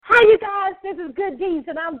Hi, you guys. This is Good Deeds,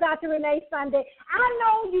 and I'm Dr. Renee Sunday. I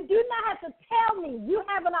know you do not have to tell me you're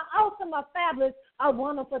having an awesome, a fabulous, a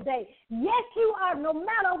wonderful day. Yes, you are, no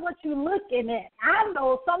matter what you're looking at. I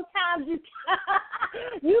know sometimes you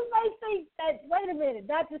you may think that, wait a minute,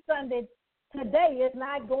 Dr. Sunday, today is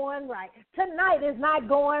not going right. Tonight is not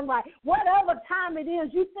going right. Whatever time it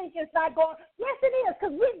is, you think it's not going. Yes, it is,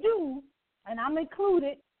 because we do, and I'm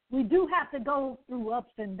included, we do have to go through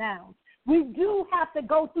ups and downs. We do have to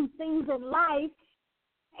go through things in life.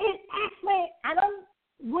 It actually,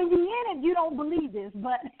 when you're in it, you don't believe this,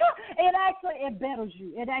 but it betters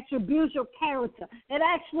you. It actually builds your character. It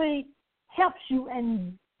actually helps you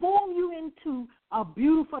and form you into a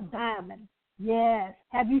beautiful diamond. Yes.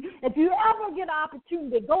 If you ever get an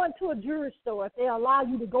opportunity to go into a jewelry store, if they allow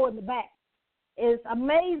you to go in the back, it's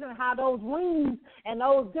amazing how those rings and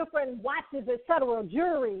those different watches, et cetera,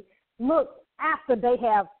 jewelry look after they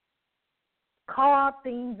have carve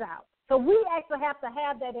things out. So we actually have to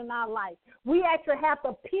have that in our life. We actually have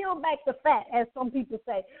to peel back the fat, as some people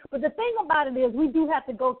say. But the thing about it is we do have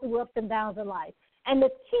to go through ups and downs in life. And the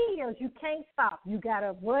key is you can't stop. You got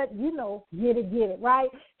to, get it, right?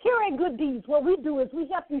 Here at Good Deeds, what we do is we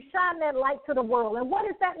help you shine that light to the world. And what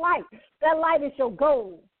is that light? That light is your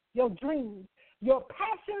goals, your dreams, your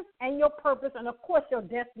passions, and your purpose, and, of course, your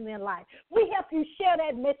destiny in life. We help you share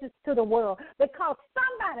that message to the world because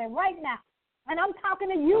somebody right now, and I'm talking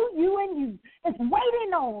to you and you, is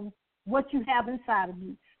waiting on what you have inside of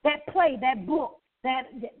you. That play, that book, that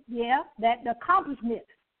accomplishment,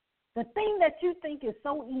 the thing that you think is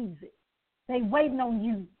so easy. They waiting on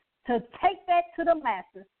you to take that to the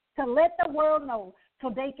masses, to let the world know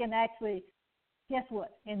so they can actually, guess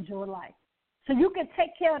what, enjoy life. So you can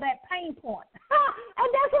take care of that pain point. And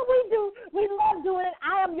that's what we do. We love doing it.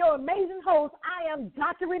 I am your amazing host. I am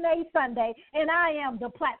Dr. Renee Sunday, and I am the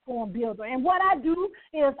platform builder. And what I do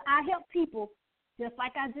is I help people, just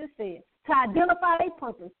like I just said, to identify their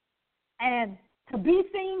purpose and to be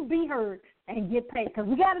seen, be heard, and get paid. Because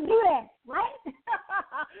we got to do that, right?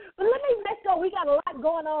 But let's go. We got a lot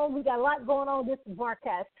going on. This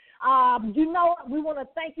broadcast. We want to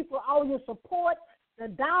thank you for all your support, the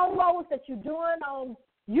downloads that you're doing on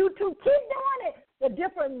YouTube. Keep doing it. The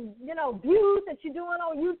different, views that you're doing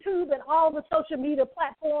on YouTube and all the social media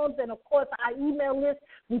platforms, and, of course, our email list.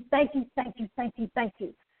 We thank you.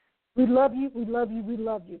 We love you.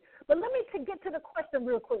 But let me get to the question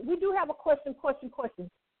real quick. We do have a question.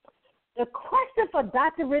 The question for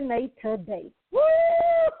Dr. Renee today. Woo!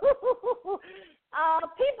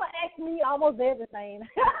 People ask me almost everything.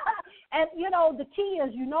 And, the key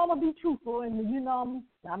is, I'm going to be truthful, and,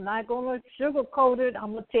 I'm not going to sugarcoat it.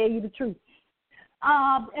 I'm going to tell you the truth.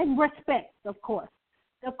 And respect, of course.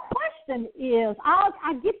 The question is,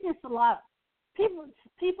 I get this a lot.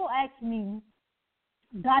 People ask me,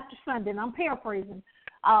 Dr. Sunday, and I'm paraphrasing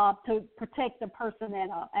to protect the person that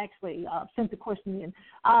actually sent the question in.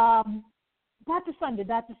 Dr.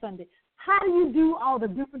 Sunday, how do you do all the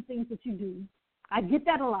different things that you do? I get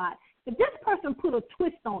that a lot. But this person put a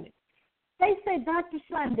twist on it. They say, Dr.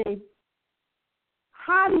 Sunday,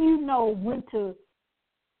 how do you know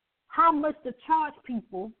how much to charge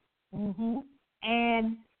people,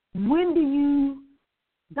 and when do you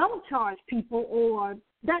don't charge people, or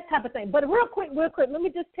that type of thing? But real quick, let me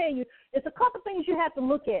just tell you, it's a couple things you have to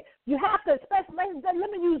look at. You have to, especially,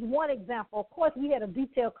 let me use one example. Of course, we had a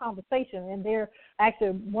detailed conversation, and they're actually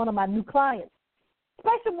one of my new clients.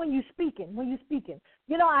 Especially when you're speaking.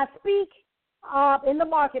 I speak in the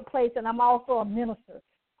marketplace, and I'm also a minister.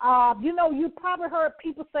 You probably heard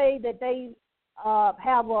people say that they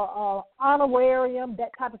have a honorarium,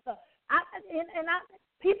 that type of stuff.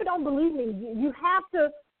 People don't believe me. You have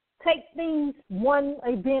to take things one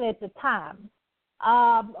event at a time.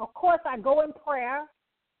 Of course, I go in prayer,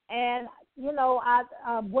 and,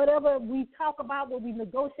 whatever we talk about, what we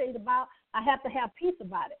negotiate about, I have to have peace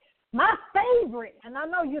about it. My favorite, and I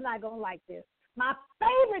know you're not going to like this, my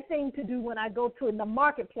favorite thing to do when I go to in the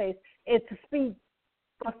marketplace is to speak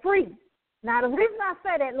for free. Now, the reason I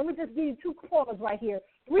say that, let me just give you two pointers right here.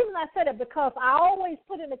 The reason I say that because I always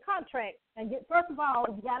put in the contract, and first of all,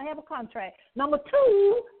 you got to have a contract. Number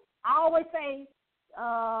two, I always say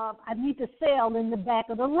I need to sell in the back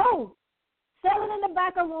of the room. Selling in the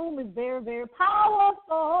back of the room is very, very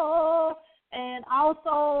powerful, and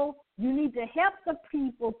also you need to help the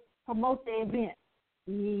people promote the event.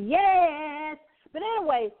 Yes. But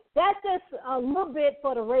anyway, that's just a little bit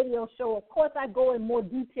for the radio show. Of course, I go in more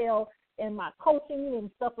detail in my coaching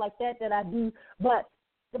and stuff like that I do. But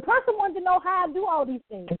the person wanted to know how I do all these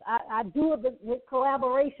things. I do it with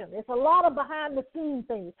collaboration. It's a lot of behind-the-scenes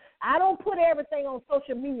things. I don't put everything on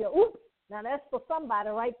social media. Oops, Now, that's for somebody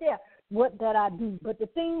right there, what that I do. But the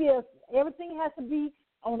thing is, everything has to be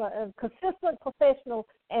on a consistent professional.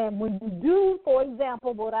 And when you do, for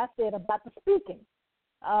example, what I said about the speaking,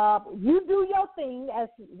 you do your thing as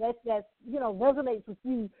that resonates with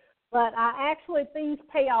you. But things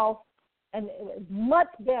pay off and much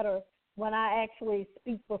better when I actually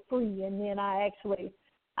speak for free, and then I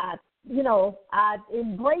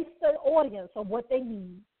embrace the audience of what they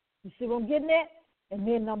need. You see what I'm getting at? And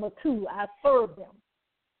then number 2, I serve them.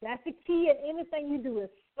 That's the key in anything you do is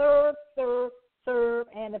serve, serve, serve.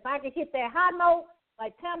 And if I can hit that high note,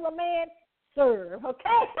 like Tamla Man, serve,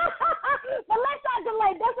 okay? But let's not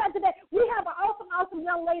delay. That's not today. We have an awesome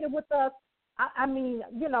young lady with us.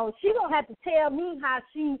 She don't have to tell me how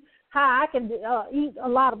I can eat a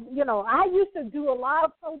lot of, I used to do a lot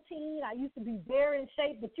of protein. I used to be very in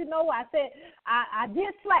shape. But, I said I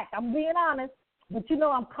did slack. I'm being honest. But,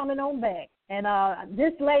 I'm coming on back. And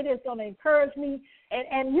this lady is going to encourage me.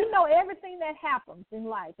 And everything that happens in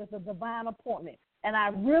life is a divine appointment. And I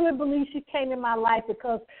really believe she came in my life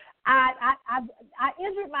because I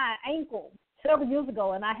injured my ankle several years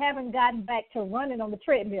ago, and I haven't gotten back to running on the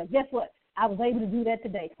treadmill. Guess what? I was able to do that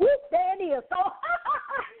today. Whoop, there it is. So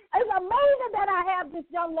it's amazing that I have this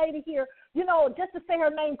young lady here. Just to say her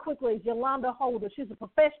name quickly is Yolanda Holder. She's a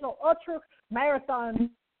professional ultra marathon.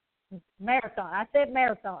 I said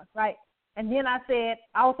marathon, right? And then I said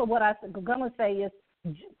also what I'm going to say is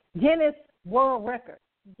Guinness World Record.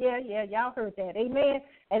 Yeah, y'all heard that. Amen.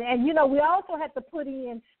 And we also have to put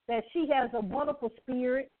in that she has a wonderful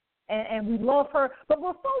spirit, and we love her. But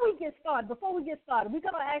before we get started, we're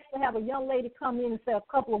going to actually have a young lady come in and say a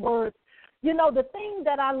couple of words. The thing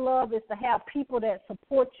that I love is to have people that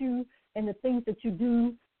support you in the things that you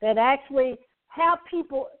do, that actually have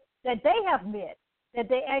people that they have met, that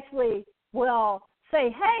they actually will say,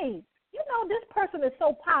 hey, this person is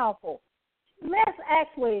so powerful. Let's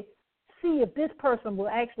actually see if this person will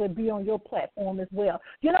actually be on your platform as well.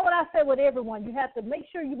 You know what I say with everyone? You have to make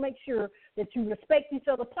sure that you respect each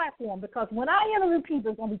other's platform, because when I interview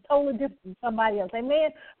people, it's going to be totally different from somebody else. Amen?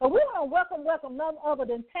 But we're going to welcome none other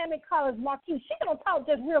than Tammy Collins-Marquis. She's going to talk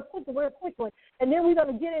just real quickly, and then we're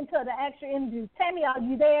going to get into the actual interview. Tammy, are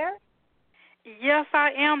you there? Yes,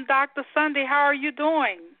 I am, Dr. Sunday. How are you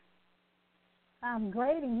doing? I'm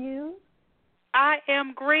great, and you? I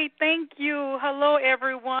am great, thank you. Hello,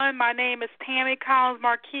 everyone. My name is Tammy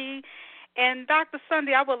Collins-Marquis. And Dr.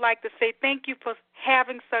 Sunday, I would like to say thank you for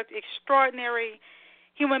having such extraordinary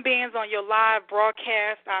human beings on your live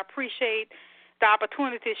broadcast. I appreciate the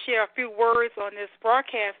opportunity to share a few words on this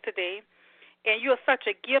broadcast today. And you are such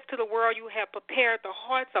a gift to the world. You have prepared the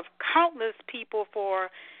hearts of countless people for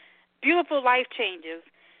beautiful life changes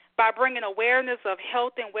by bringing awareness of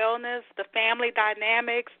health and wellness, the family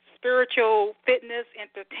dynamics, spiritual fitness,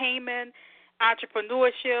 entertainment,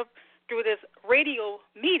 entrepreneurship through this radio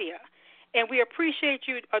media. And we appreciate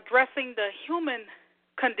you addressing the human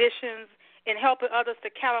conditions and helping others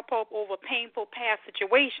to catapult over painful past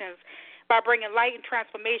situations by bringing light and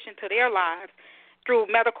transformation to their lives through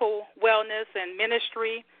medical wellness and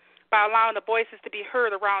ministry, by allowing the voices to be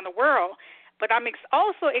heard around the world. But I'm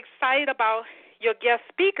also excited about your guest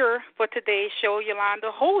speaker for today's show,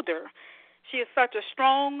 Yolanda Holder. She is such a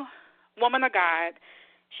strong woman of God.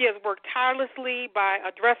 She has worked tirelessly by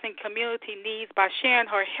addressing community needs by sharing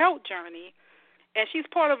her health journey, and she's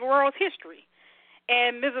part of the world's history.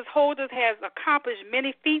 And Mrs. Holder has accomplished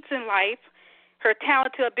many feats in life. Her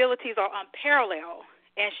talented abilities are unparalleled,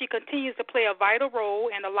 and she continues to play a vital role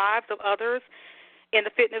in the lives of others in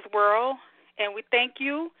the fitness world. And we thank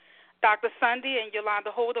you, Dr. Sunday and Yolanda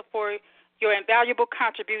Holder, for your invaluable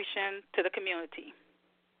contribution to the community.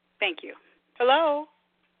 Thank you. Hello.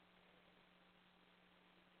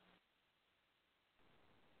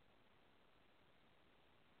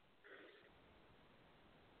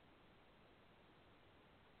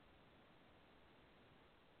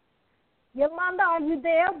 Yolanda, are you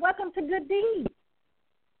there? Welcome to Good Deeds.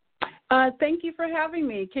 Thank you for having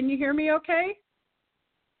me. Can you hear me okay?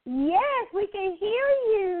 Yes, we can hear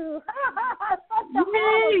you.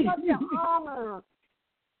 Such an honor.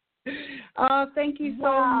 Thank you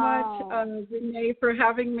so much, Renee, for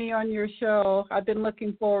having me on your show. I've been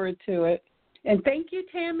looking forward to it. And thank you,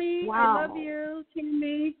 Tammy. Wow. I love you,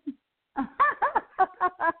 Tammy.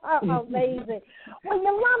 Amazing. Well,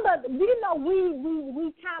 Yolanda,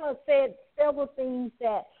 we kind of said several things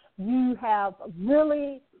that you have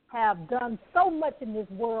really have done so much in this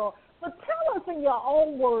world. But tell us in your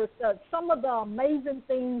own words some of the amazing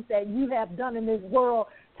things that you have done in this world.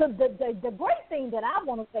 To the great thing that I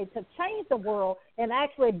want to say, to change the world and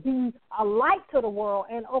actually be a light to the world,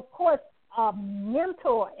 and of course a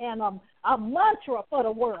mentor and a mantra for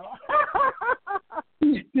the world.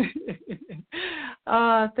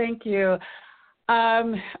 Thank you.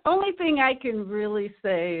 Only thing I can really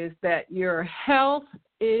say is that your health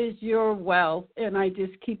is your wealth, and I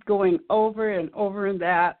just keep going over and over in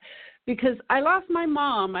that because I lost my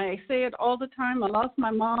mom. I say it all the time. I lost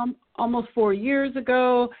my mom almost 4 years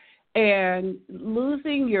ago, and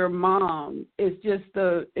losing your mom is just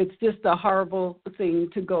a horrible thing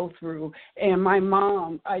to go through. And my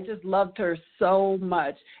mom, I just loved her so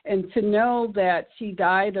much. And to know that she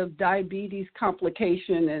died of diabetes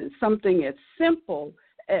complication and something as simple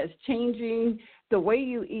as changing the way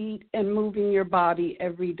you eat and moving your body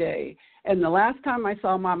every day. And the last time I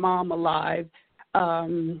saw my mom alive,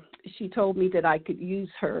 she told me that I could use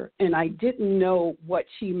her, and I didn't know what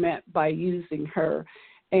she meant by using her.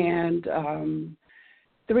 And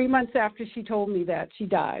 3 months after she told me that, she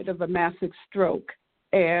died of a massive stroke.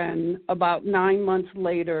 And about 9 months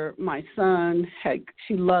later,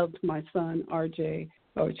 she loved my son, RJ.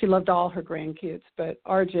 Oh, she loved all her grandkids, but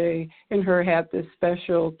RJ and her had this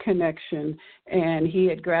special connection, and he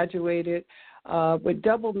had graduated with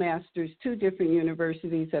double masters, 2 different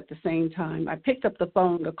universities at the same time. I picked up the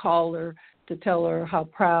phone to call her to tell her how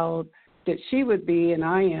proud that she would be, and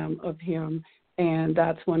I am, of him. And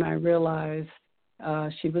that's when I realized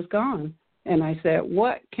she was gone. And I said,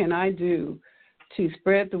 what can I do to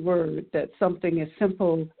spread the word that something as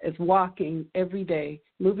simple as walking every day,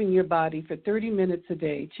 moving your body for 30 minutes a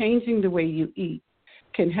day, changing the way you eat,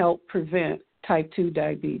 can help prevent type 2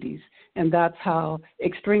 diabetes? And that's how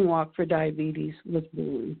Extreme Walk for Diabetes was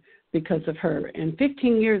born, because of her. And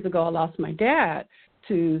 15 years ago, I lost my dad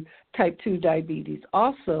to type 2 diabetes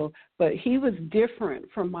also, but he was different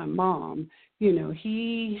from my mom. You know,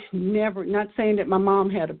 he never, not saying that my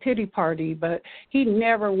mom had a pity party, but he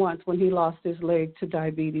never once, when he lost his leg to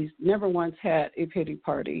diabetes, never once had a pity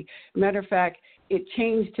party. Matter of fact, it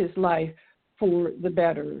changed his life for the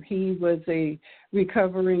better. He was a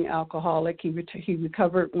recovering alcoholic. He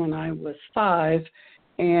recovered when I was 5,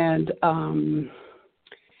 and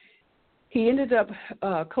he ended up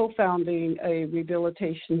co-founding a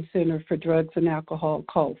rehabilitation center for drugs and alcohol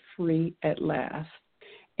called Free at Last.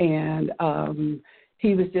 And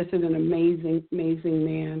he was just an amazing, amazing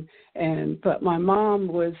man. But my mom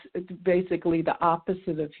was basically the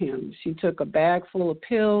opposite of him. She took a bag full of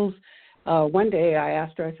pills. One day I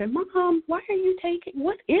asked her, I said, Mom, what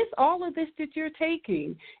is all of this that you're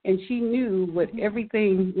taking? And she knew what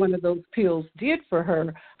everything one of those pills did for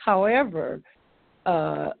her. However,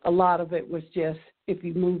 a lot of it was just if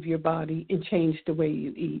you move your body and change the way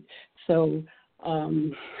you eat. So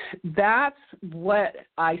that's what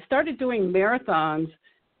I started doing marathons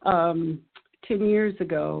 10 years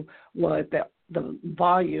ago, was the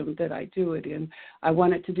volume that I do it in. I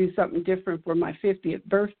wanted to do something different for my 50th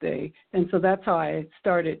birthday, and so that's how I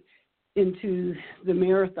started into the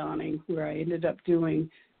marathoning, where I ended up doing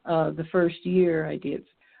the first year I did.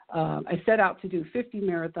 I set out to do 50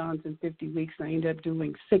 marathons in 50 weeks, and I ended up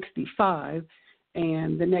doing 65,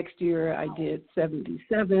 and the next year I did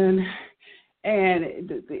 77,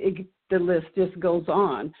 and the list just goes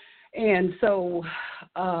on. And so,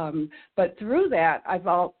 but through that, I've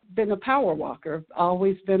been a power walker. I've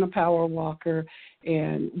always been a power walker,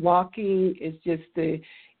 and walking is just the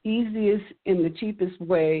easiest and the cheapest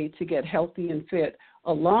way to get healthy and fit,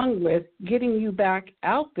 along with getting you back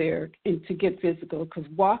out there and to get physical, because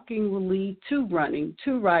walking will lead to running,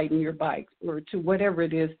 to riding your bike, or to whatever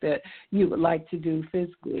it is that you would like to do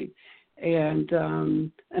physically. And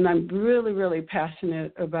I'm really, really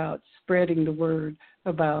passionate about spreading the word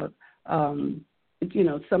about,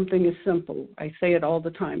 something is simple. I say it all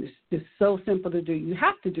the time. It's just so simple to do. You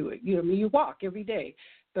have to do it. You walk every day.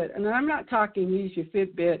 And I'm not talking use your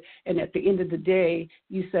Fitbit and at the end of the day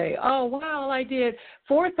you say, oh, wow, I did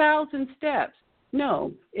 4,000 steps.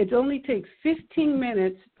 No, it only takes 15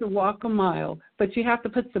 minutes to walk a mile, but you have to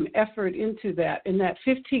put some effort into that. And that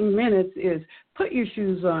 15 minutes is put your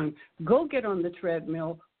shoes on, go get on the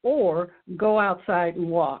treadmill, or go outside and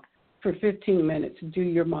walk for 15 minutes, do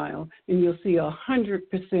your mile, and you'll see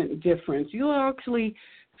 100% difference. You'll actually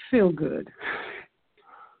feel good.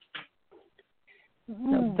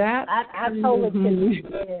 So that I totally can see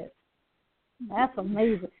that. That's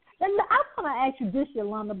amazing. And I want to ask you this,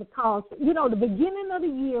 Yolanda, because, the beginning of the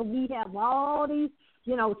year, we have all these,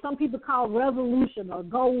 some people call resolution or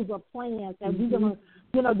goals or plans that we're going to,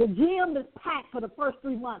 the gym is packed for the first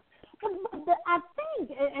 3 months. But I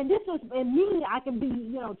think, and this is, and me, I can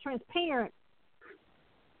be, transparent,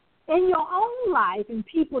 in your own life and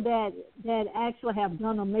people that actually have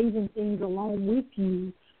done amazing things along with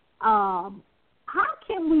you, how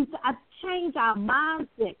can we change our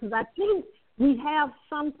mindset? Because I think we have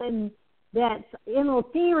something that's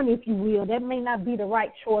interfering, if you will. That may not be the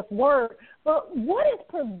right choice word, but what is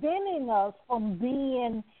preventing us from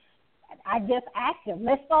being, I guess, active?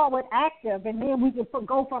 Let's start with active, and then we can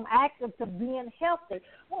go from active to being healthy.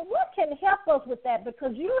 Well, what can help us with that?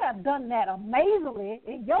 Because you have done that amazingly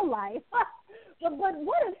in your life. But what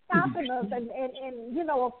is stopping us? And you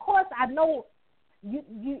know, of course, I know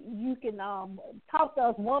you can talk to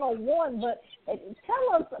us one-on-one, but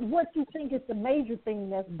tell us what you think is the major thing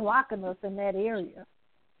that's blocking us in that area.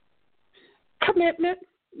 Commitment.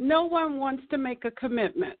 No one wants to make a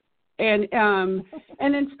commitment, and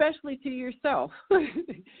especially to yourself.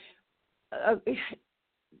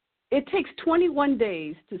 It takes 21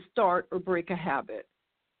 days to start or break a habit,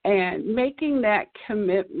 and making that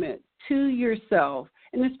commitment to yourself,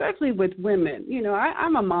 and especially with women. You know,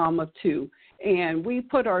 I'm a mom of two, and we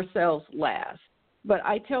put ourselves last. But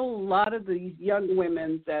I tell a lot of these young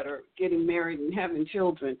women that are getting married and having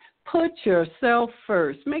children, put yourself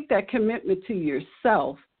first. Make that commitment to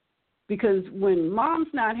yourself, because when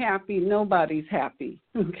mom's not happy, nobody's happy,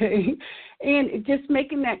 okay? And just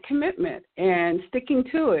making that commitment and sticking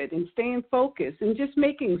to it and staying focused and just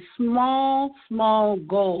making small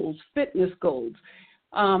goals, fitness goals.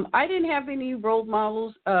 I didn't have any role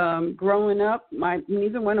models growing up.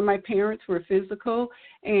 Neither one of my parents were physical,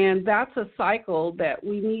 and that's a cycle that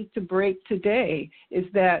we need to break today, is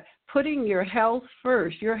that putting your health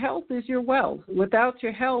first. Your health is your wealth. Without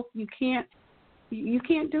your health, you can't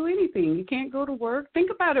do anything. You can't go to work.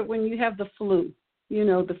 Think about it when you have the flu. You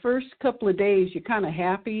know, the first couple of days, you're kind of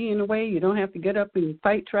happy in a way. You don't have to get up and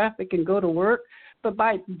fight traffic and go to work. But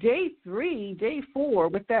by day 3, day 4,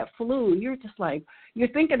 with that flu, you're just like, you're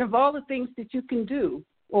thinking of all the things that you can do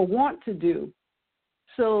or want to do.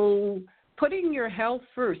 So putting your health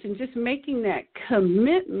first and just making that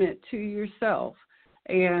commitment to yourself.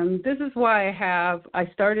 And this is why I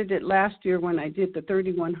started it last year when I did the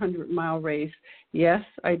 3,100-mile race. Yes,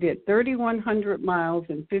 I did 3,100 miles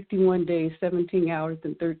in 51 days, 17 hours,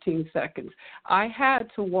 and 13 seconds. I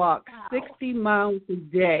had to walk 60 miles a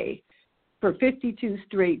day for 52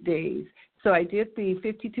 straight days. So I did the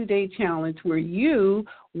 52-day challenge where you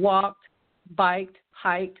walked, biked,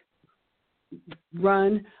 hiked,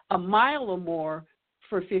 run a mile or more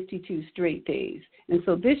for 52 straight days. And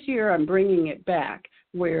so this year I'm bringing it back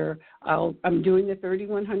where I'm doing the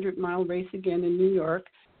 3,100-mile race again in New York.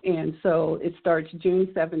 And so it starts June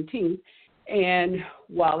 17th. And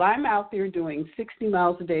while I'm out there doing 60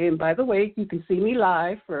 miles a day, and by the way, you can see me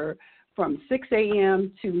live from 6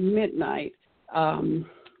 a.m. to midnight.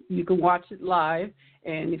 You can watch it live.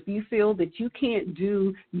 And if you feel that you can't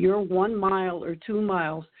do your 1 mile or 2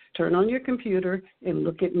 miles, turn on your computer and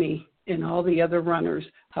look at me and all the other runners,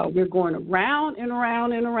 how we're going around and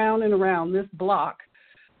around and around and around this block,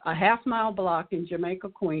 a half-mile block in Jamaica,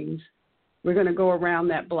 Queens. We're going to go around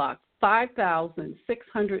that block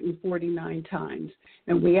 5,649 times.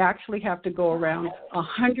 And we actually have to go around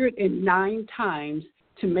 109 times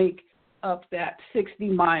to make up that 60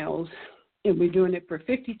 miles. And we're doing it for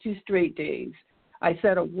 52 straight days. I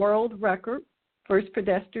set a world record, first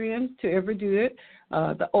pedestrian to ever do it,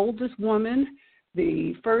 the oldest woman,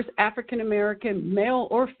 the first African-American, male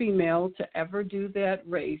or female, to ever do that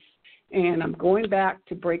race. And I'm going back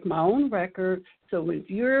to break my own record. So if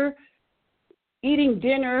you're eating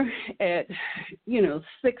dinner at,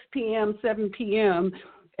 6 p.m., 7 p.m.,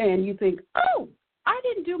 and you think, oh, I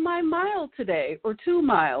didn't do my mile today or 2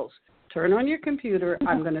 miles, turn on your computer.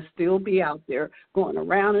 I'm going to still be out there going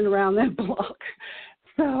around and around that block.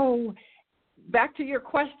 So back to your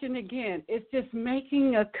question again, it's just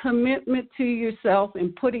making a commitment to yourself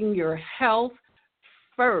and putting your health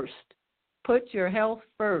first. Put your health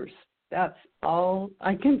first. That's all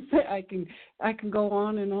I can say. I can go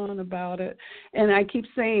on and on about it. And I keep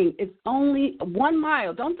saying it's only 1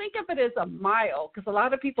 mile. Don't think of it as a mile, because a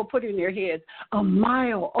lot of people put in their heads, a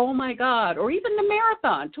mile, oh my God, or even the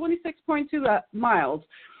marathon, 26.2 miles.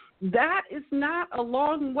 That is not a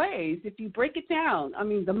long ways if you break it down. I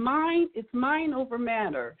mean, it's mind over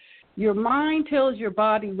matter. Your mind tells your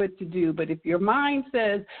body what to do, but if your mind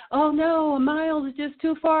says, oh no, a mile is just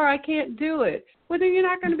too far, I can't do it, well, then you're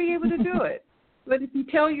not going to be able to do it. But if you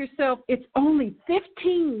tell yourself it's only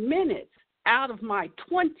 15 minutes out of my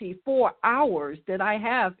 24 hours that I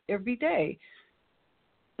have every day,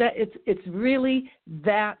 that it's really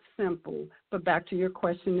that simple. But back to your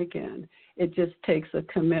question again, it just takes a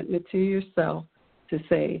commitment to yourself to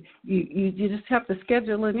say you just have to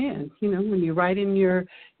schedule it in. When you write in your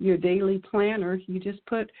daily planner, you just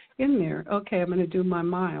put in there, okay, I'm going to do my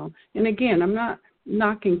mile. And again, I'm not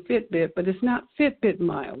knocking Fitbit, but it's not Fitbit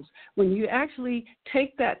miles. When you actually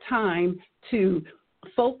take that time to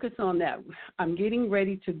focus on that, I'm getting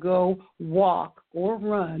ready to go walk or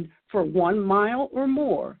run for 1 mile or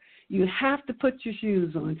more. You have to put your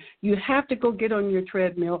shoes on. You have to go get on your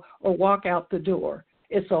treadmill or walk out the door.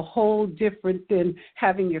 It's a whole different than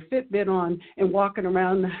having your Fitbit on and walking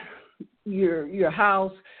around your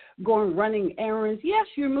house, running errands. Yes,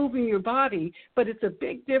 you're moving your body, but it's a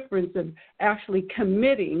big difference of actually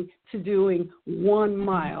committing to doing 1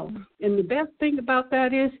 mile. And the best thing about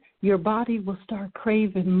that is your body will start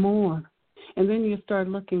craving more, and then you start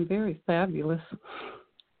looking very fabulous.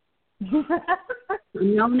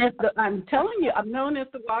 I'm telling you, I'm known as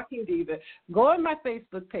the Walking Diva. Go on my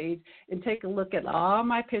Facebook page and take a look at all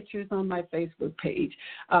my pictures on my Facebook page.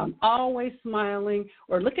 Always smiling.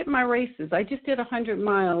 Or look at my races. I just did 100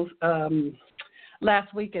 miles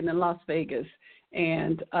last weekend in Las Vegas,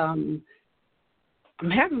 and I'm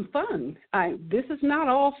having fun. This is not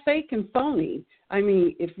all fake and phony. I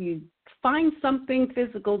mean, if you find something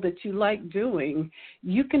physical that you like doing,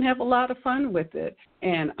 you can have a lot of fun with it.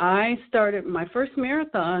 And I started my first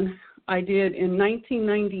marathon I did in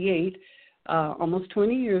 1998, almost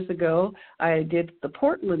 20 years ago. I did the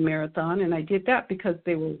Portland Marathon, and I did that because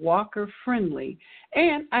they were walker friendly.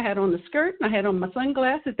 And I had on the skirt, and I had on my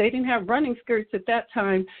sunglasses. They didn't have running skirts at that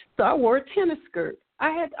time, so I wore a tennis skirt.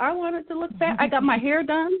 I wanted to look back. I got my hair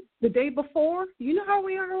done the day before. You know how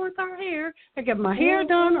we are with our hair. I got my hair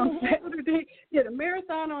done on Saturday, did a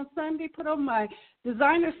marathon on Sunday, put on my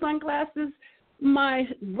designer sunglasses, my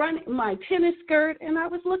tennis skirt, and I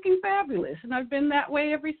was looking fabulous. And I've been that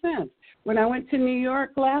way ever since. When I went to New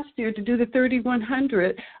York last year to do the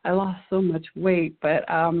 3100, I lost so much weight, but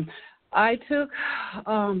I took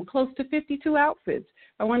close to 52 outfits.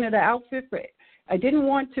 I wanted an outfit for it. I didn't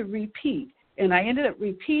want to repeat. And I ended up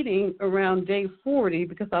repeating around day 40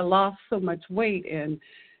 because I lost so much weight and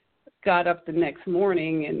got up the next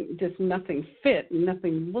morning and just nothing fit and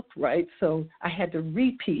nothing looked right. So I had to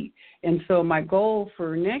repeat. And so my goal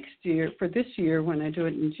for this year, when I do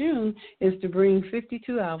it in June, is to bring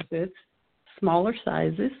 52 outfits, smaller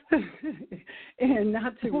sizes, and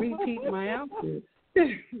not to repeat my outfits.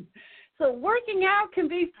 So working out can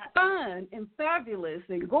be fun and fabulous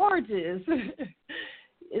and gorgeous.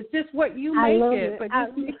 It's just what you make it. But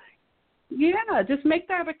just make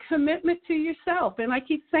that a commitment to yourself. And I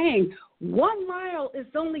keep saying 1 mile is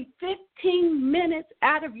only 15 minutes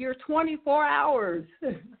out of your 24 hours.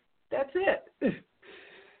 That's it.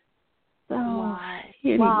 So,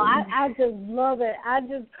 anyway. Wow, I just love it. Let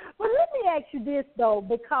me ask you this, though,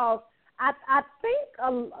 because I think,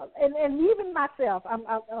 and even myself,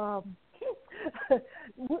 a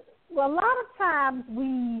lot of times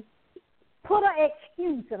we put an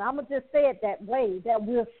excuse, and I'm going to just say it that way, that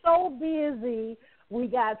we're so busy, we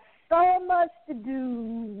got so much to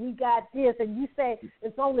do, we got this, and you say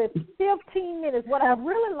it's only 15 minutes. What I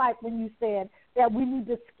really like when you said that we need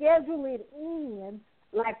to schedule it in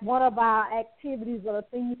like one of our activities or the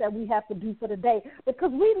things that we have to do for the day,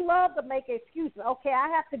 because we love to make excuses. Okay, I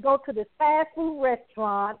have to go to this fast food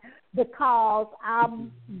restaurant because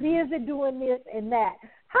I'm busy doing this and that.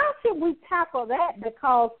 How should we tackle that?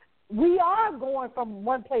 Because we are going from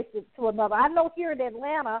one place to another. I know here in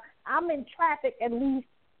Atlanta, I'm in traffic at least,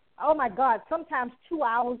 oh, my God, sometimes 2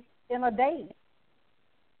 hours in a day.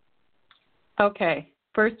 Okay.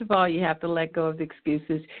 First of all, you have to let go of the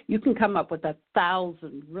excuses. You can come up with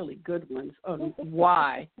 1,000 really good ones on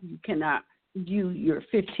why you cannot do your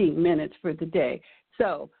 15 minutes for the day.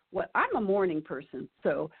 So I'm a morning person.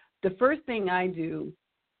 So the first thing I do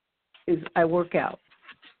is I work out,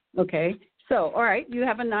 okay? So, all right, you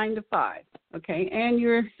have a 9 to 5, okay, and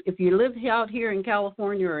if you live out here in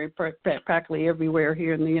California or practically everywhere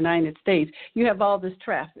here in the United States, you have all this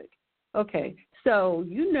traffic, okay. So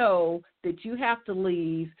you know that you have to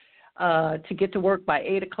leave to get to work by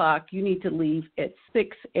 8 o'clock. You need to leave at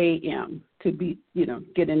 6 a.m. to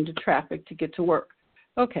get into traffic to get to work,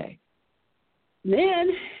 okay. Then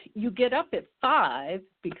you get up at 5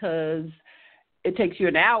 because it takes you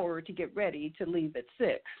an hour to get ready to leave at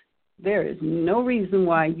 6. There is no reason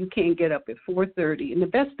why you can't get up at 4:30. And the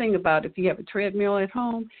best thing about if you have a treadmill at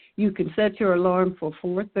home, you can set your alarm for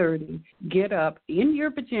 4:30, get up in your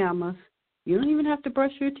pajamas. You don't even have to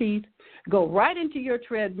brush your teeth. Go right into your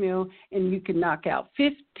treadmill, and you can knock out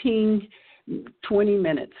 15, 20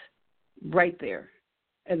 minutes right there.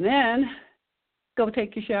 And then go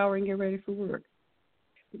take your shower and get ready for work.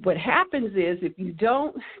 What happens is if you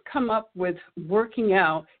don't come up with working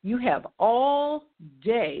out, you have all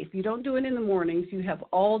day. If you don't do it in the mornings, you have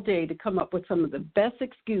all day to come up with some of the best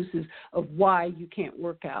excuses of why you can't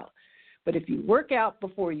work out. But if you work out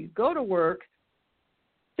before you go to work,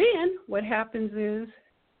 then what happens is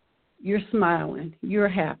you're smiling, you're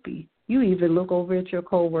happy. You even look over at your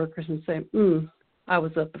coworkers and say, I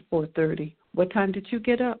was up at 4:30. What time did you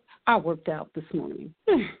get up? I worked out this morning.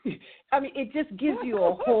 I mean, it just gives you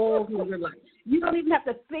a whole new life. You don't even have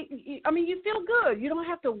to think. I mean, you feel good. You don't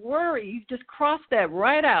have to worry. You just cross that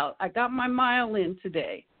right out. I got my mile in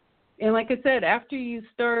today. And like I said, after you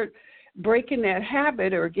start breaking that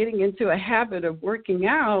habit or getting into a habit of working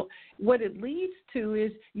out, what it leads to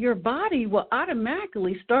is your body will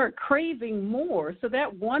automatically start craving more. So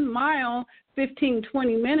that 1 mile, 15,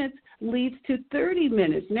 20 minutes leads to 30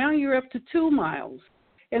 minutes. Now you're up to 2 miles.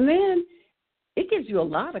 And then it gives you a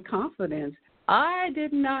lot of confidence. I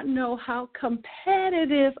did not know how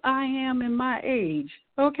competitive I am in my age,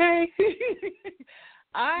 okay?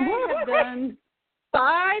 I have done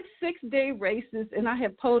 5 6-day races, and I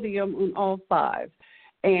have podium on all 5.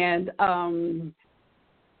 And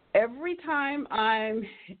every time I'm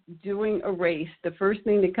doing a race, the first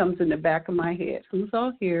thing that comes in the back of my head, who's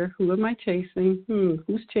all here? Who am I chasing?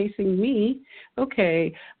 Who's chasing me?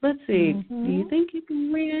 Okay, let's see. Do you think you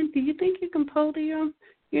can win? Do you think you can podium?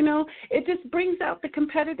 You know, it just brings out the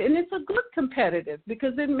competitive, and it's a good competitive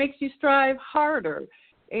because it makes you strive harder.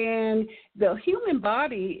 And the human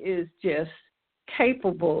body is just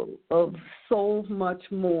capable of so much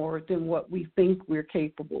more than what we think we're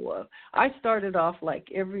capable of. I started off like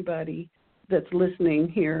everybody that's listening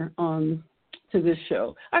here on to this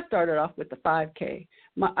show. I started off with the 5K.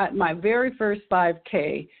 My very first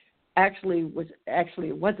 5K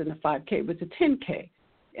it wasn't a 5K, it was a 10K.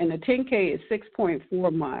 And the 10K is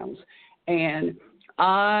 6.4 miles. And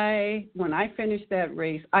when I finished that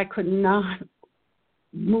race, I could not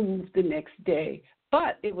move the next day.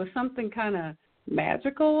 But it was something kind of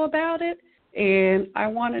magical about it, and I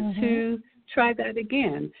wanted to try that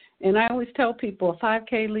again. And I always tell people a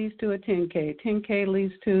 5K leads to a 10K, 10K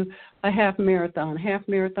leads to a half marathon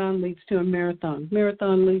leads to a marathon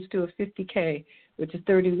leads to a 50K, which is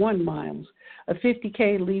 31 miles. A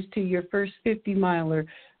 50K leads to your first 50-miler.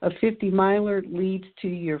 A 50-miler leads to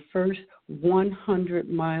your first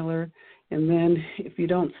 100-miler. And then if you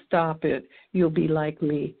don't stop it, you'll be like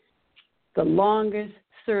me. The longest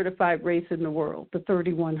certified race in the world, the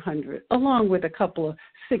 3100, along with a couple of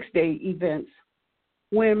 6-day events.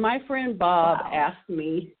 When my friend Bob asked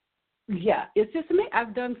me, it's just amazing.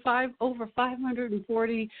 I've done over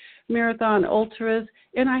 540 marathon ultras,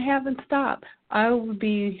 and I haven't stopped. I will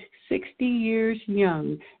be 60 years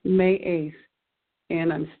young May 8th,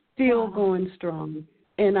 and I'm still going strong.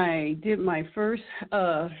 And I did my first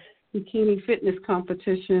bikini fitness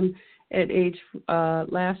competition at age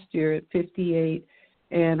last year at 58.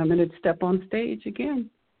 And I'm going to step on stage again,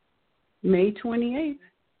 May 28th,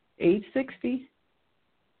 age 60.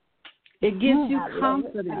 It gives you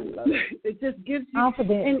confidence. It just gives you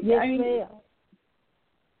confidence.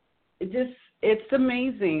 It's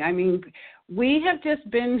amazing. I mean, we have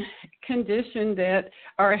just been conditioned that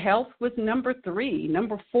our health was number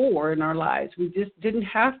 4 in our lives. We just didn't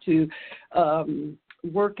have to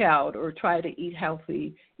work out or try to eat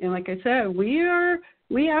healthy. And like I said, we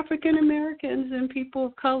African Americans and people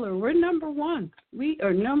of color, we're number 1. We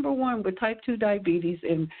are number 1 with type 2 diabetes,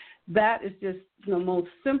 and that is just the most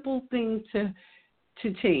simple thing to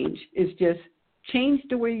change. Is just change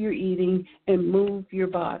the way you're eating and move your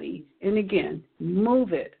body. And again,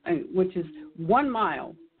 move it, which is 1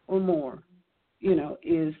 mile or more.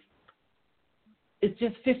 It's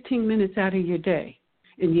just 15 minutes out of your day.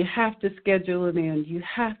 And you have to schedule it in. You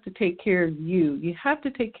have to take care of you. You have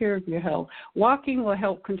to take care of your health. Walking will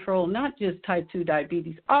help control not just type 2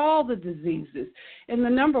 diabetes, all the diseases. And the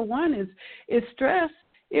number 1 is stress.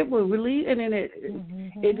 It will relieve, and then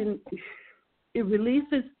it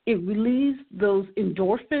relieves those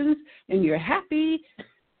endorphins, and you're happy.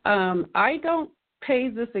 I don't pay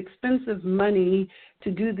this expensive money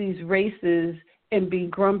to do these races and be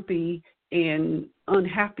grumpy and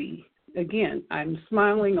unhappy. Again, I'm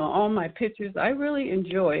smiling on all my pictures. I really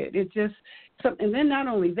enjoy it. And then not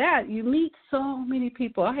only that, you meet so many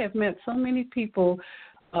people. I have met so many people.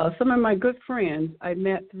 Some of my good friends I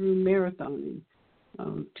met through marathoning,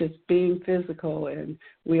 just being physical, and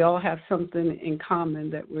we all have something in common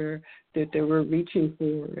that we're reaching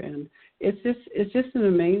for, and it's just an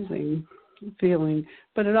amazing feeling.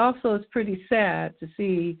 But it also is pretty sad to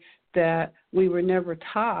see that we were never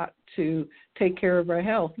taught to take care of our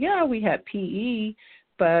health. Yeah, we had PE,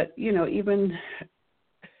 but, even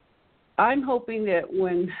I'm hoping that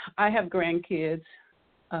when I have grandkids,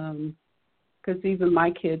 because even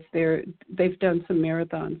my kids, they've done some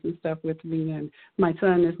marathons and stuff with me, and my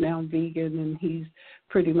son is now vegan, and he's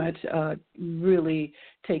pretty much really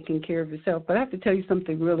taking care of himself. But I have to tell you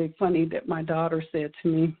something really funny that my daughter said to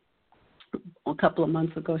me a couple of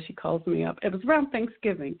months ago. She calls me up. It was around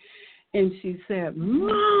Thanksgiving, and she said,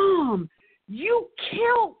 "Mom, you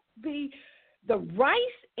killed the rice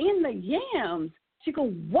and the yams." She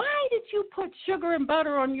goes, "Why did you put sugar and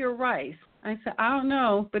butter on your rice?" I said, "I don't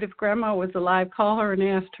know, but if Grandma was alive, call her and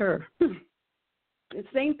ask her." The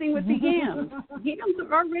same thing with the yams. Yams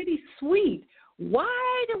are already sweet.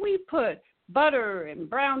 Why do we put butter and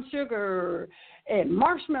brown sugar and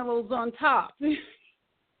marshmallows on top?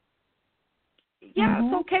 Yeah,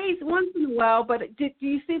 it's okay once in a while, but do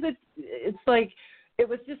you see that it's like it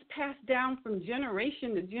was just passed down from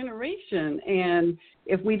generation to generation, and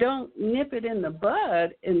if we don't nip it in the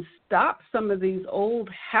bud and stop some of these old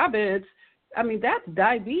habits, I mean, that's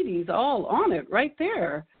diabetes all on it right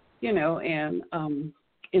there, and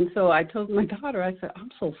so I told my daughter, I said, "I'm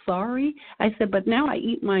so sorry." I said, "But now I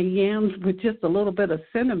eat my yams with just a little bit of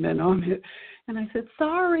cinnamon on it." And I said,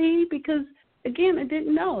 "Sorry," because again, I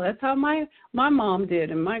didn't know. That's how my mom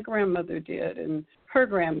did, and my grandmother did, and her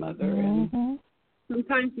grandmother. And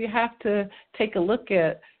sometimes you have to take a look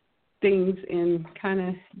at things and kind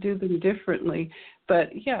of do them differently.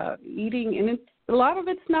 But yeah, eating, and a lot of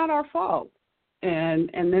it's not our fault. And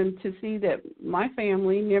then to see that my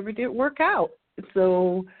family never did work out.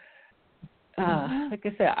 So, like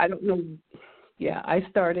I said, I don't know. Yeah, I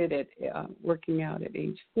started at working out at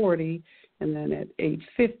age 40. And then at age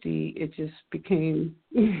 50, it just became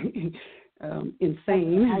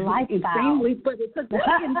insane. A lifestyle. Insanely, but it's a good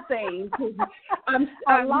insane. I'm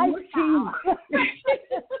looking.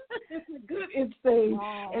 It's a good insane,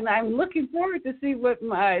 wow. And I'm looking forward to see what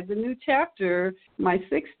the new chapter, my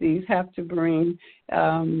 60s, have to bring.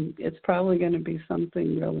 It's probably going to be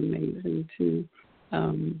something real amazing too.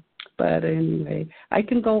 But anyway, I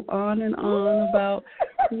can go on and on about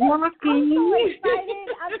walking. I'm so excited.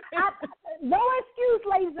 No excuse,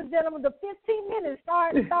 ladies and gentlemen. The 15 minutes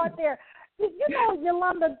start there.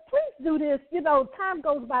 Yolanda, please do this. Time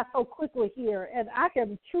goes by so quickly here, and I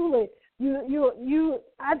can truly,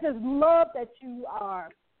 I just love that you are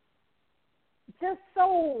just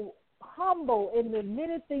so humble in the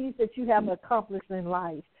many things that you have accomplished in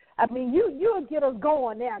life. I mean, you'll get us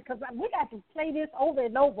going there, because we got to play this over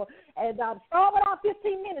and over and start with our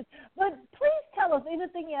 15 minutes. But please tell us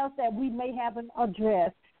anything else that we may haven't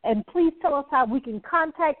addressed, and please tell us how we can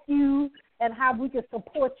contact you and how we can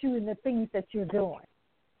support you in the things that you're doing.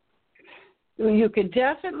 You can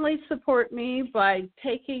definitely support me by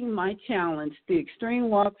taking my challenge, the Extreme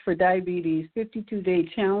Walk for Diabetes 52-Day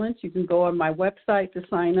Challenge. You can go on my website to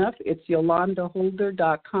sign up. It's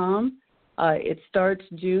YolandaHolder.com. It starts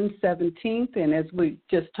June 17th, and as we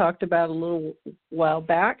just talked about a little while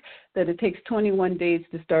back, that it takes 21 days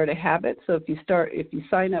to start a habit. So if you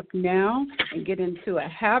sign up now and get into a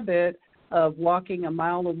habit of walking a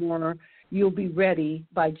mile or more, you'll be ready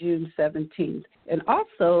by June 17th. And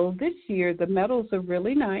also, this year, the medals are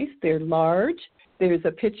really nice. They're large. There's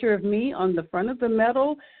a picture of me on the front of the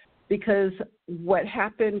medal, because what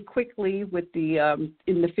happened quickly with the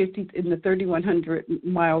in the 3,100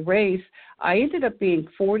 mile race, I ended up being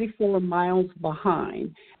 44 miles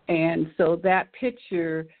behind, and so that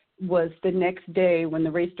picture was the next day when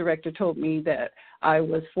the race director told me that I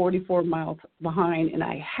was 44 miles behind, and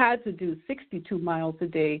I had to do 62 miles a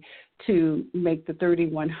day to make the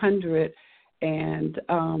 3,100, and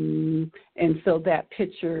so that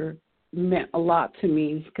picture meant a lot to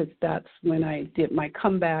me, because that's when I did my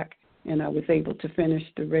comeback and I was able to finish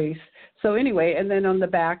the race. So anyway, and then on the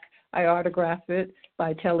back, I autograph it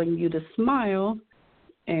by telling you to smile,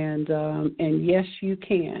 and yes, you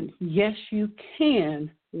can. Yes, you can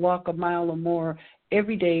walk a mile or more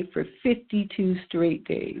every day for 52 straight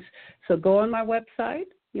days. So go on my website,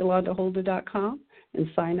 YolandaHolder.com, and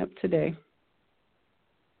sign up today.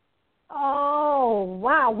 Oh,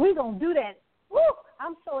 wow, we're going to do that. Woo,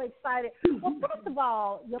 I'm so excited. Well, first of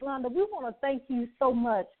all, Yolanda, we want to thank you so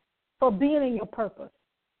much for being in your purpose.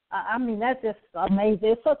 I mean, that's just amazing.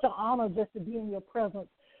 It's such an honor just to be in your presence.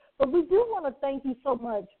 But we do want to thank you so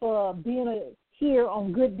much for being here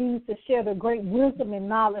on Good Deeds to share the great wisdom and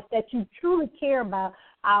knowledge that you truly care about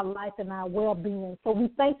our life and our well-being. So we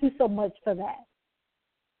thank you so much for that.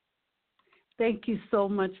 Thank you so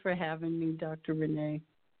much for having me, Dr. Renee.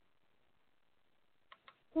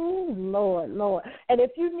 Oh, Lord. And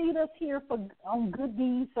if you need us here on Good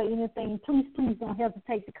Deeds or anything, please don't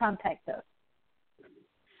hesitate to contact us.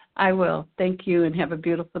 I will. Thank you, and have a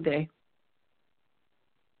beautiful day.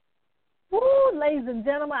 Woo, ladies and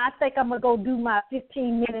gentlemen, I think I'm going to go do my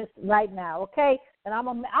 15 minutes right now, okay? And I'm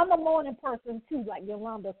a morning person, too, like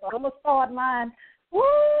Yolanda, so I'm going to start mine. Woo,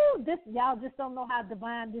 y'all just don't know how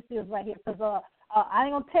divine this is right here, because I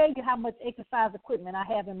ain't going to tell you how much exercise equipment I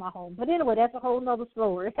have in my home. But anyway, that's a whole nother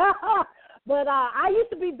story. But I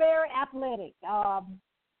used to be very athletic,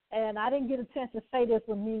 and I didn't get a chance to say this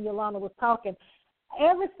when me and Yolanda was talking.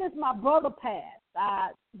 Ever since my brother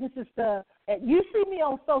passed, you see me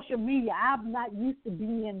on social media, I'm not used to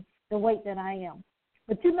being the weight that I am.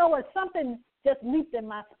 But you know what? Something just leaped in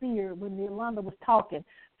my spirit when Yolanda was talking.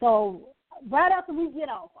 So right after we get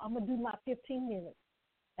off, I'm going to do my 15 minutes,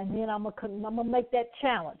 and then I'm going to make that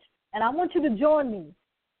challenge. And I want you to join me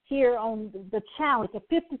here on the challenge, the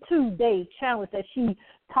 52-day challenge that she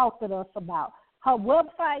talked to us about. Her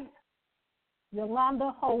website,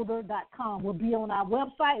 YolandaHolder.com, will be on our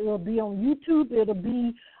website. It will be on YouTube. It'll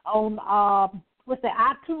be on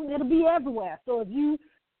iTunes. It'll be everywhere. So if you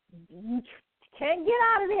can't get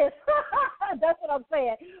out of this, that's what I'm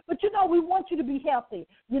saying. But, we want you to be healthy.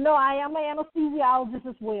 I am an anesthesiologist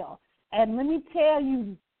as well. And let me tell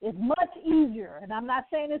you, it's much easier, and I'm not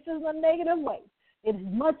saying this in a negative way, it's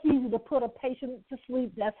much easier to put a patient to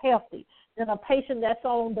sleep that's healthy than a patient that's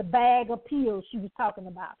on the bag of pills she was talking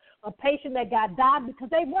about. A patient that got diabetes, because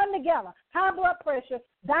they run together, high blood pressure,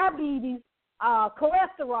 diabetes,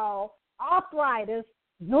 cholesterol, arthritis,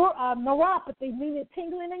 neuropathy, meaning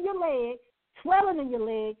tingling in your leg, swelling in your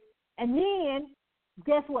leg, and then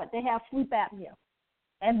guess what? They have sleep apnea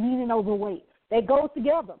and meaning overweight. They go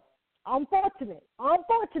together. Unfortunate,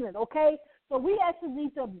 okay? So we actually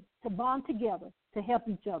need to bond together to help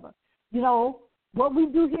each other. What we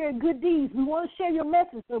do here at Good Deeds, we want to share your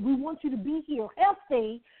message, so we want you to be here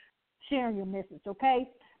healthy, sharing your message, okay?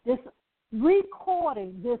 This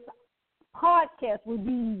recording, this podcast will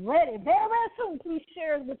be ready very, very soon. Please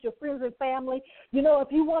share it with your friends and family.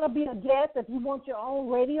 If you want to be a guest, if you want your own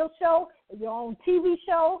radio show, your own TV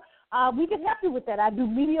show, we can help you with that. I do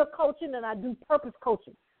media coaching and I do purpose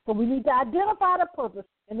coaching. So we need to identify the purpose,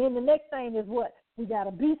 and then the next thing is what? We got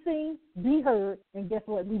to be seen, be heard, and guess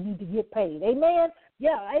what? We need to get paid. Amen?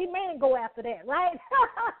 Yeah, amen, go after that, right?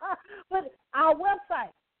 But our website,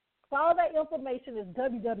 for all that information is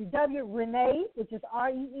www.renee, which is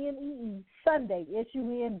RENEE, Sunday,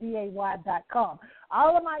 SUNDAY.com.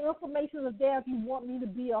 All of my information is there if you want me to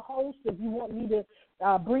be a host, if you want me to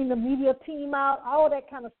bring the media team out, all that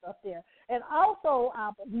kind of stuff there. And also,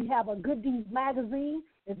 we have a Good Deeds magazine.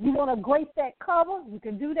 If you want to grace that cover, you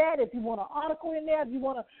can do that. If you want an article in there, if you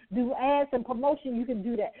want to do ads and promotion, you can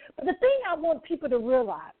do that. But the thing I want people to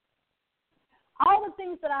realize, all the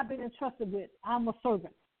things that I've been entrusted with, I'm a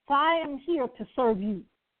servant. So I am here to serve you.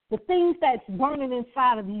 The things that's burning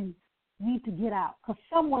inside of you need to get out, because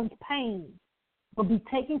someone's pain will be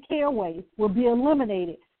taken care of, will be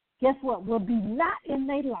eliminated. Guess what? Will be not in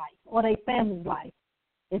their life or their family's life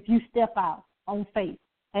if you step out on faith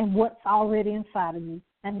and what's already inside of you,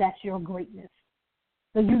 and that's your greatness,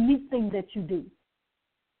 the unique thing that you do.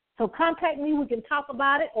 So contact me. We can talk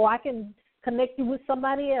about it, or I can connect you with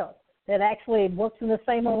somebody else that actually works in the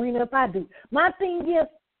same arena if I do. My thing is,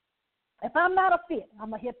 if I'm not a fit,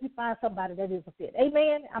 I'm going to help you find somebody that is a fit.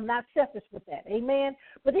 Amen? I'm not selfish with that. Amen?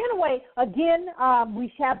 But anyway, again,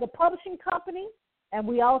 we have the publishing company, and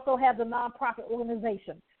we also have the nonprofit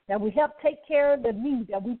organization that we help take care of the needs,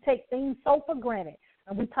 that we take things so for granted.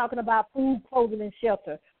 And we're talking about food, clothing, and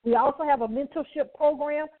shelter. We also have a mentorship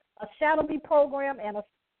program, a shadow me program, and a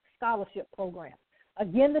scholarship program.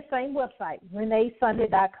 Again, the same website,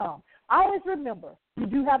 ReneeSunday.com. Always remember, you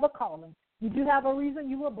do have a calling. You do have a reason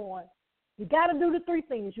you were born. You got to do the three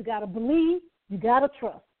things. You got to believe, you got to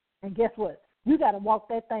trust, and guess what? You got to walk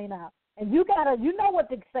that thing out. And you know what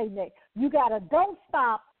to say next. You got to don't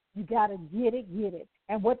stop. You got to get it.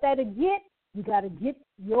 And what that'll get, you got to get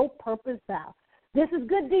your purpose out. This is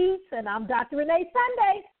Good Deeds, and I'm Dr. Renee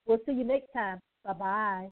Sunday. We'll see you next time. Bye-bye.